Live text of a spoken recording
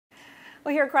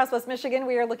Well, here across West Michigan,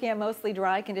 we are looking at mostly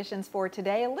dry conditions for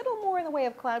today. A little more in the way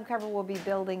of cloud cover will be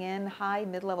building in. High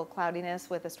mid-level cloudiness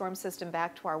with a storm system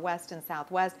back to our west and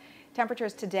southwest.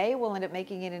 Temperatures today will end up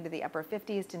making it into the upper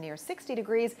 50s to near 60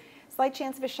 degrees. Slight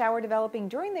chance of a shower developing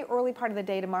during the early part of the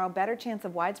day tomorrow. Better chance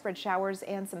of widespread showers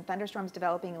and some thunderstorms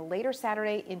developing later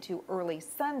Saturday into early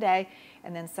Sunday.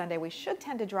 And then Sunday we should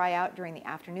tend to dry out during the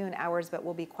afternoon hours, but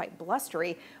will be quite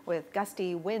blustery with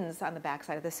gusty winds on the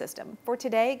backside of the system. For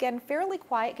today, again, fairly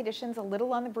quiet conditions, a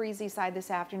little on the breezy side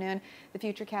this afternoon. The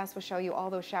Futurecast will show you all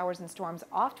those showers and storms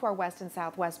off to our west and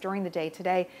southwest during the day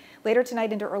today. Later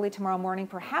tonight into early tomorrow morning,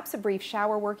 perhaps a brief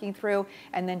shower working through,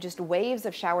 and then just waves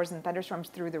of showers and thunderstorms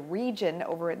through the region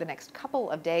over the next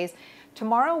couple of days.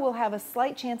 Tomorrow we'll have a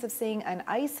slight chance of seeing an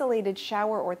isolated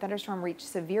shower or thunderstorm reach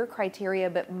severe criteria,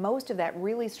 but most of that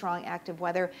really strong active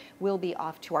weather will be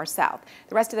off to our south.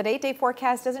 The rest of that 8-day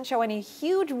forecast doesn't show any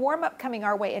huge warm-up coming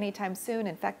our way anytime soon.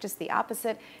 In fact, just the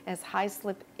opposite, as highs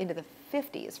slip into the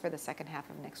 50s for the second half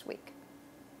of next week.